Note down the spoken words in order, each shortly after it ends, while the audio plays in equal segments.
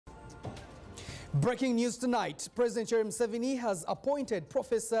Breaking news tonight, President Museveni has appointed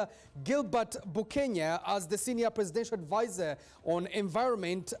Professor Gilbert Bukenya as the Senior Presidential Advisor on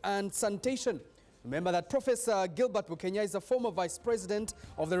Environment and Sanitation. Remember that Professor Gilbert Bukenya is a former Vice President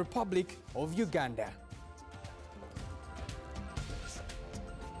of the Republic of Uganda.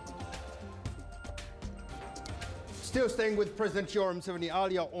 Still staying with President Museveni,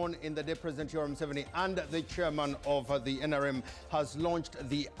 earlier on in the day, President Museveni and the chairman of the NRM has launched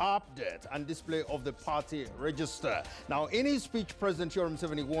the update and display of the party register. Now, in his speech, President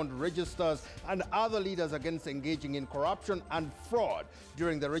Museveni warned registers and other leaders against engaging in corruption and fraud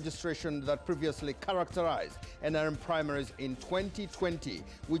during the registration that previously characterized NRM primaries in 2020,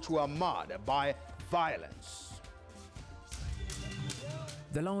 which were marred by violence.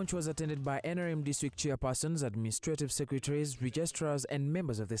 The launch was attended by NRM district chairpersons, administrative secretaries, registrars and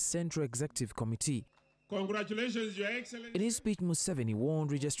members of the Central Executive Committee. Congratulations, Your Excellency. In his speech, Museveni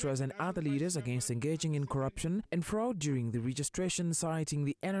warned registrars and other leaders against engaging in corruption and fraud during the registration, citing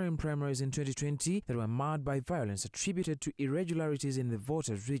the NRM primaries in 2020 that were marred by violence attributed to irregularities in the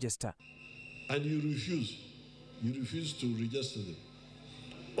voters' register. And you refuse to register them.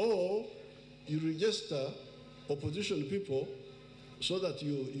 Or you register opposition people so that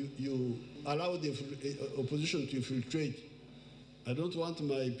you allow the opposition to infiltrate. I don't want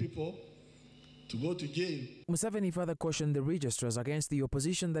my people to go to jail. Museveni further cautioned the registrars against the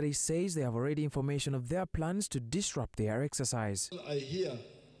opposition that he says they have already information of their plans to disrupt their exercise. I hear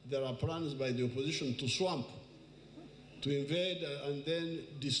there are plans by the opposition to swamp, to invade and then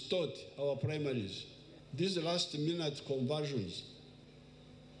distort our primaries. These last-minute conversions.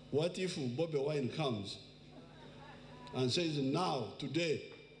 What if Bobby Wine comes and says now, today?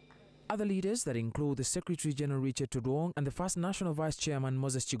 Other leaders that include the Secretary General Richard Todwong and the First National Vice Chairman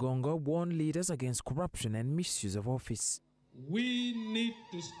Moses Chigongo warned leaders against corruption and misuse of office. We need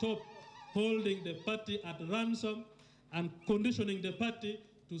to stop holding the party at ransom and conditioning the party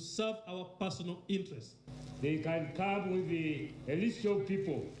to serve our personal interests. They can come with a list of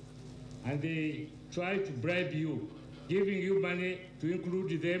people and they try to bribe you, giving you money to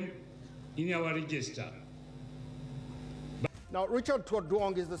include them in our register. Now, Richard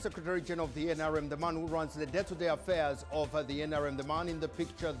Todwong is the Secretary General of the NRM, the man who runs the day-to-day affairs of the NRM, the man in the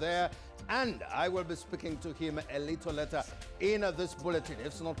picture there. And I will be speaking to him a little later in this bulletin. If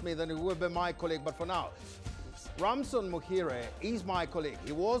it's not me, then it will be my colleague. But for now, Ramson Muhire is my colleague.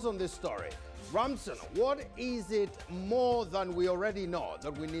 He was on this story. Ramson, what is it more than we already know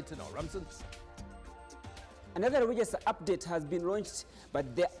that we need to know? Ramson? Another register update has been launched,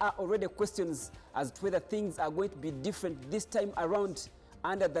 but there are already questions as to whether things are going to be different this time around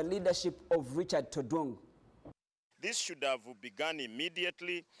under the leadership of Richard Todwong. This should have begun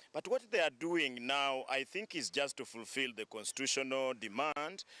immediately, but what they are doing now, I think, is just to fulfill the constitutional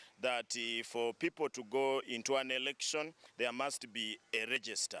demand that for people to go into an election, there must be a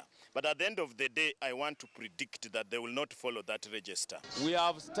register. But at the end of the day, I want to predict that they will not follow that register. We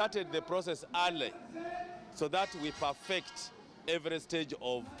have started the process early so that we perfect every stage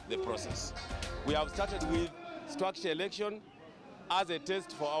of the process. We have started with structure election as a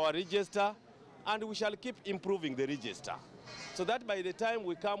test for our register, and we shall keep improving the register so that by the time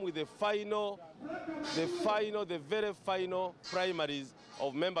we come with the very final primaries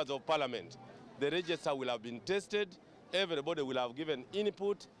of members of parliament, the register will have been tested, everybody will have given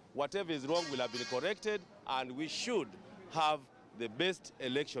input, whatever is wrong will have been corrected, and we should have the best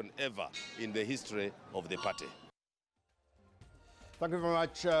election ever in the history of the party. Thank you very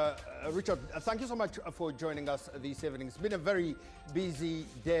much, Richard. Thank you so much for joining us this evening. It's been a very busy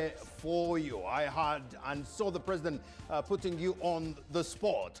day for you. I heard and saw the president putting you on the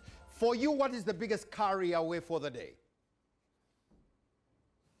spot. For you, what is the biggest carry away for the day?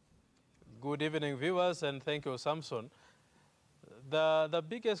 Good evening, viewers, and thank you, Samson. The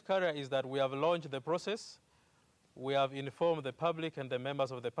biggest carry is that we have launched the process. We have informed the public and the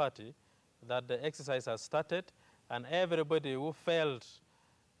members of the party that the exercise has started, and everybody who felt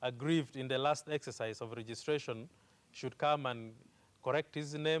aggrieved in the last exercise of registration should come and correct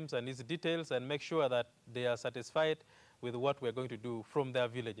his names and his details and make sure that they are satisfied with what we're going to do from their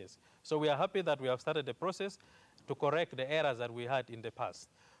villages. So we are happy that we have started the process to correct the errors that we had in the past.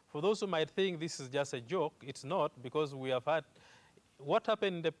 For those who might think this is just a joke, it's not, because we have had what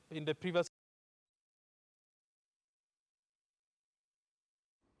happened in the previous.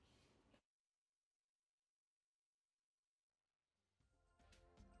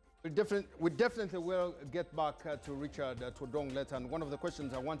 We definitely will get back to Richard Todwong later, and one of the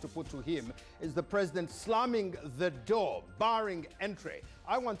questions I want to put to him is the president slamming the door, barring entry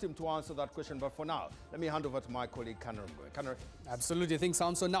I want him to answer that question, but for now, let me hand over to my colleague, Kanner. Absolutely, I think,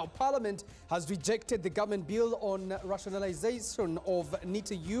 Samson. Now, Parliament has rejected the government bill on rationalization of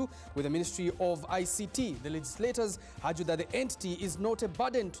NITA-U with the Ministry of ICT. The legislators argue that the entity is not a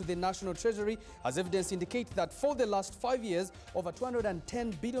burden to the National Treasury, as evidence indicates that for the last 5 years, over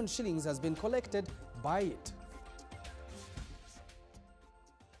 210 billion shillings has been collected by it.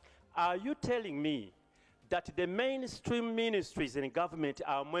 Are you telling me that the mainstream ministries in government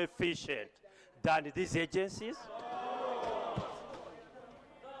are more efficient than these agencies?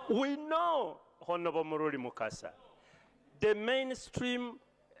 We know, Honorable Muruli Mukasa, the mainstream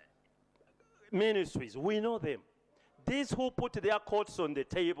ministries, we know them. These who put their coats on the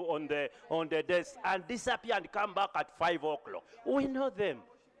table, on the desk, and disappear and come back at 5 o'clock, we know them.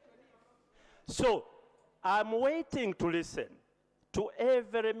 So I'm waiting to listen to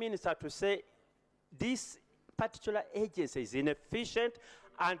every minister to say this particular agency is inefficient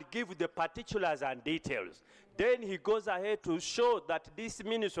and give the particulars and details. Then he goes ahead to show that this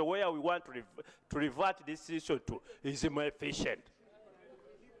ministry where we want to revert this issue to is more efficient.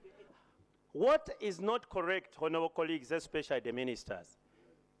 What is not correct, honorable colleagues, especially the ministers,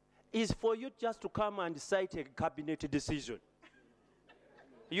 is for you just to come and cite a cabinet decision.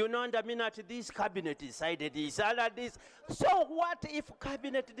 You know, and I mean that this cabinet decided this and this. So what if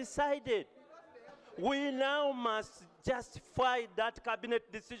cabinet decided? We now must justify that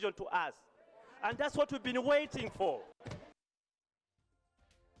cabinet decision to us. And that's what we've been waiting for.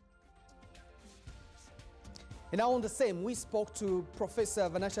 And now on the same, we spoke to Professor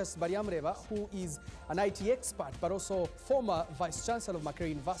Vanashas Bariamreva, who is an IT expert, but also former Vice-Chancellor of Makerere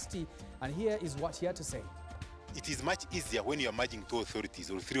University. And here is what he had to say. It is much easier when you are merging 2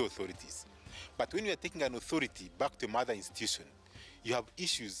 authorities or 3 authorities. But when you are taking an authority back to a mother institution, you have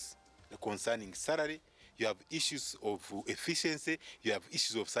issues concerning salary, you have issues of efficiency, you have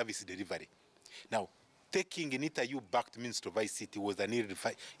issues of service delivery. Now, taking NITA-U back to Ministry of ICT was an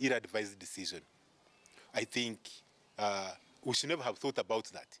ill-advised decision. I think we should never have thought about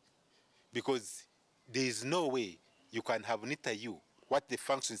that, because there is no way you can have NITA-U, what the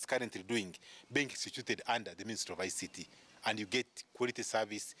function is currently doing, being instituted under the Ministry of ICT, and you get quality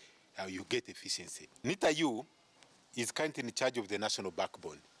service, you get efficiency. NITA-U is currently in charge of the national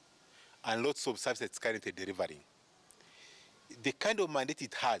backbone, and lots of services it's currently delivering. The kind of mandate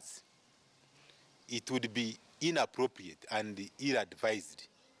it has, it would be inappropriate and ill-advised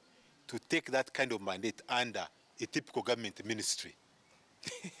to take that kind of mandate under a typical government ministry.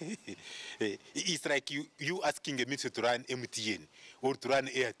 It's like you asking a ministry to run MTN, or to run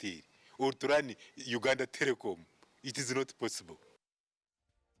Airtel, or to run Uganda Telecom. It is not possible.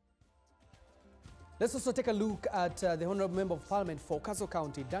 Let's also take a look at the Honourable Member of Parliament for Kazo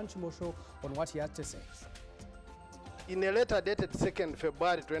County, Dan Chimosho, on what he had to say. In a letter dated 2nd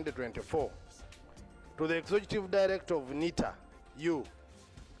February 2024, to the Executive Director of NITA-U,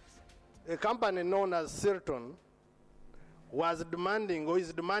 a company known as Sirton was demanding, or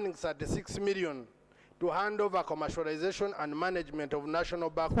is demanding, 36 million to hand over commercialization and management of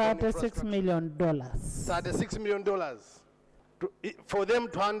national backbone $36 million. $36 million for them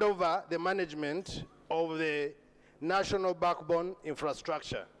to hand over the management of the national backbone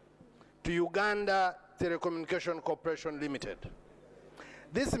infrastructure to Uganda Telecommunication Corporation Limited.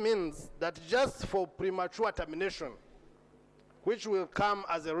 This means that just for premature termination, which will come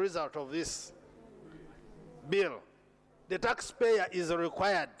as a result of this bill, the taxpayer is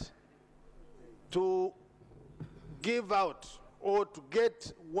required to give out or to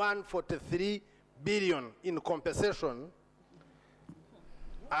get 143 billion in compensation,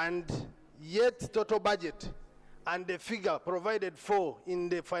 and yet total budget and the figure provided for in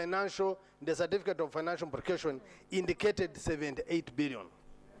the certificate of financial implication indicated 78 billion.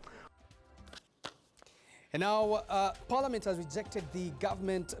 And now, Parliament has rejected the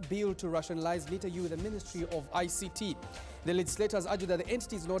government bill to rationalize NITA-U with the Ministry of ICT. The legislators argue that the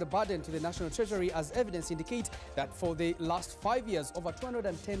entity is not a burden to the National Treasury, as evidence indicates that for the last 5 years, over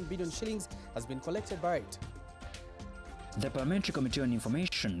 210 billion shillings has been collected by it. The Parliamentary Committee on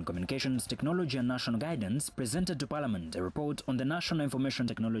Information, Communications, Technology and National Guidance presented to Parliament a report on the National Information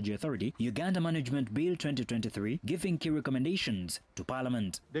Technology Authority Uganda Management Bill 2023, giving key recommendations to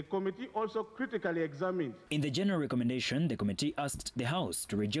Parliament. The committee also critically examined. In the general recommendation, the committee asked the House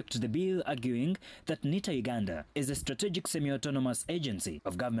to reject the bill, arguing that NITA Uganda is a strategic semi-autonomous agency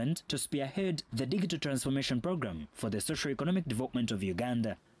of government to spearhead the digital transformation program for the socio-economic development of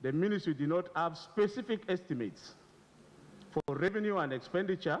Uganda. The ministry did not have specific estimates for revenue and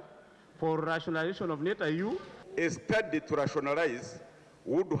expenditure for rationalization of NITA-U. A study to rationalize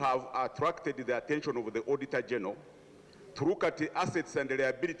would have attracted the attention of the Auditor General to look at the assets and the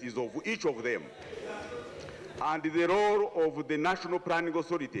liabilities of each of them. And the role of the National Planning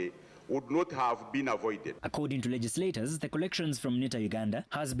Authority would not have been avoided. According to legislators, the collections from NITA Uganda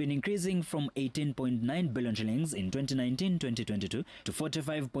has been increasing from 18.9 billion shillings in 2019-2022 to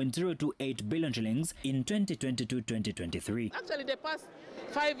 45.028 billion shillings in 2022-2023. Actually, the past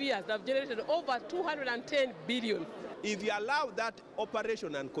 5 years have generated over 210 billion. If you allow that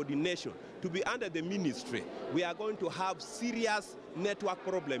operation and coordination to be under the ministry, we are going to have serious network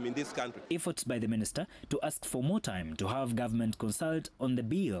problem in this country. Efforts by the minister to ask for more time to have government consult on the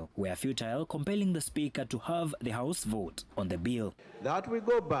bill were futile, compelling the speaker to have the House vote on the bill. That we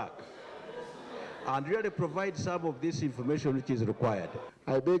go back and really provide some of this information which is required.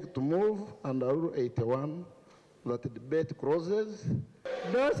 I beg to move under Rule 81 that the debate closes.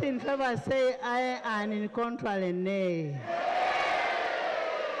 Those in favor say aye, and in contrary nay.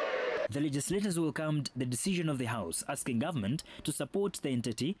 The legislators welcomed the decision of the House, asking government to support the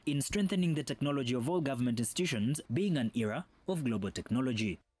entity in strengthening the technology of all government institutions, being an era of global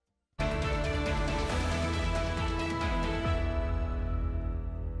technology.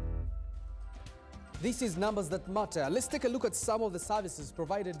 This is Numbers That Matter. Let's take a look at some of the services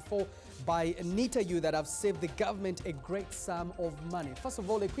provided for by NITA-U that have saved the government a great sum of money. First of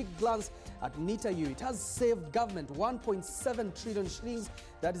all, a quick glance at NITA-U. It has saved government 1.7 trillion shillings.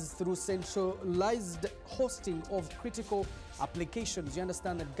 That is through centralized hosting of critical applications. You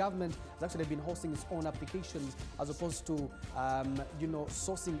understand that government has actually been hosting its own applications as opposed to,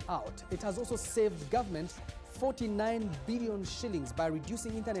 sourcing out. It has also saved government 49 billion shillings by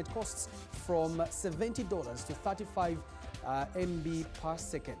reducing internet costs from $70 to 35 MB per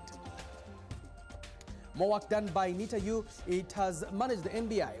second. More work done by NITA-U. It has managed the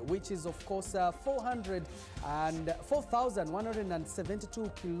NBI, which is of course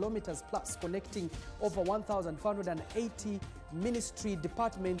 4,172 kilometers plus, connecting over 1,480 ministry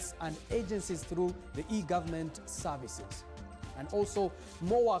departments and agencies through the e-government services. And also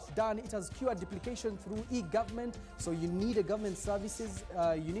more work done. It has cured duplication through e-government. So you need a government services,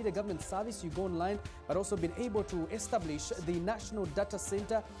 you go online, but also been able to establish the National Data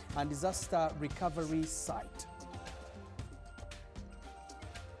Center and Disaster Recovery Site.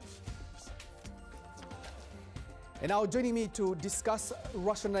 And now joining me to discuss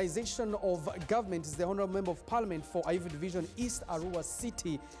rationalization of government is the Honourable Member of Parliament for Ayuvu Division East Arua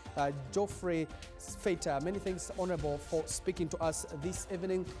City, Geoffrey Feita. Many thanks, Honourable, for speaking to us this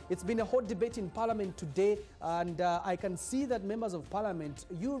evening. It's been a hot debate in Parliament today, and I can see that members of Parliament,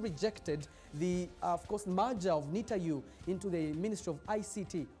 you rejected the, of course, merger of NITA-U into the Ministry of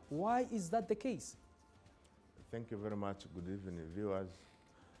ICT. Why is that the case? Thank you very much. Good evening, viewers.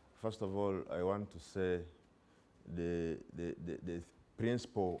 First of all, I want to say the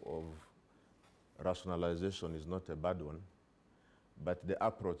principle of rationalization is not a bad one, but the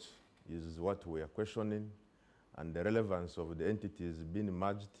approach is what we are questioning, and the relevance of the entities being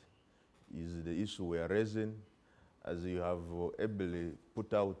merged is the issue we are raising. As you have ably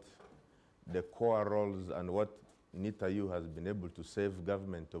put out, the core roles and what NITA-U has been able to save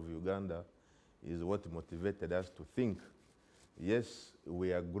government of Uganda is what motivated us to think, yes,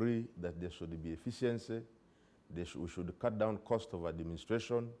 we agree that there should be efficiency, we should cut down cost of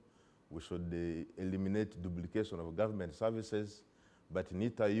administration, we should eliminate duplication of government services, but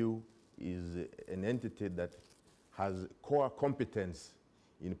NITA-U is an entity that has core competence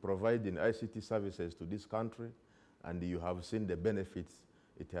in providing ICT services to this country, and you have seen the benefits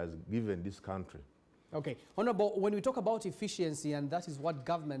it has given this country. Okay, Honourable, when we talk about efficiency, and that is what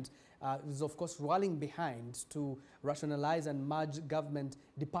government is of course rallying behind to rationalize and merge government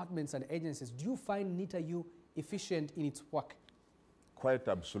departments and agencies, do you find NITA-U efficient in its work? Quite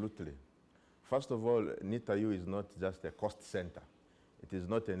absolutely. First of all, NITA-U is not just a cost center. It is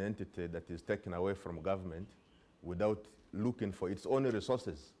not an entity that is taken away from government without looking for its own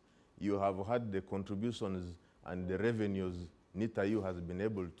resources. You have had the contributions and the revenues NITA-U has been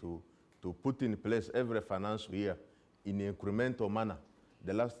able to put in place every financial year in an incremental manner.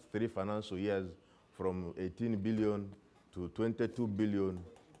 The last 3 financial years, from 18 billion to 22 billion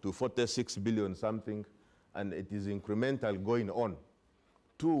to 46 billion something, and it is incremental going on.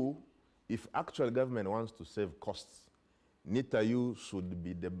 2, if actual government wants to save costs, NITA-U should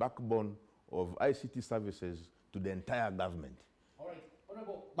be the backbone of ICT services to the entire government. All right,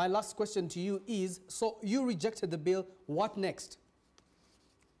 Honourable, my last question to you is, so you rejected the bill, what next?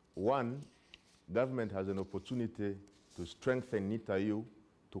 1, government has an opportunity to strengthen NITA-U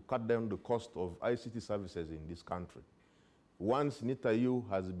to cut down the cost of ICT services in this country. Once NITA-U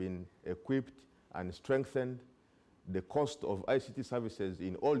has been equipped and strengthened, the cost of ICT services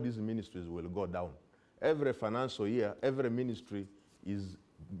in all these ministries will go down. every financial year, every ministry is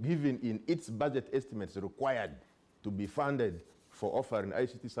given in its budget estimates required to be funded for offering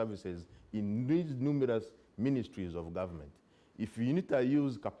ICT services in these numerous ministries of government. If UNITA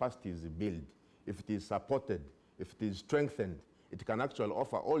use capacity is built, if it is supported, if it is strengthened, it can actually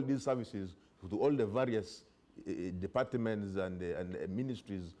offer all these services to all the various departments and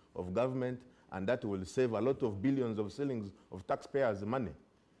ministries of government, and that will save a lot of billions of shillings of taxpayers' money.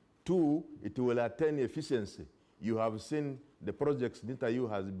 Two, it will attain efficiency. You have seen the projects NITAU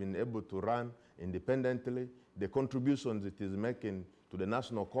has been able to run independently, the contributions it is making to the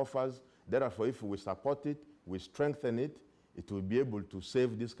national coffers. Therefore, if we support it, we strengthen it, it will be able to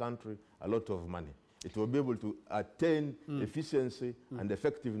save this country a lot of money. It will be able to attain efficiency and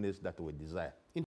effectiveness that we desire.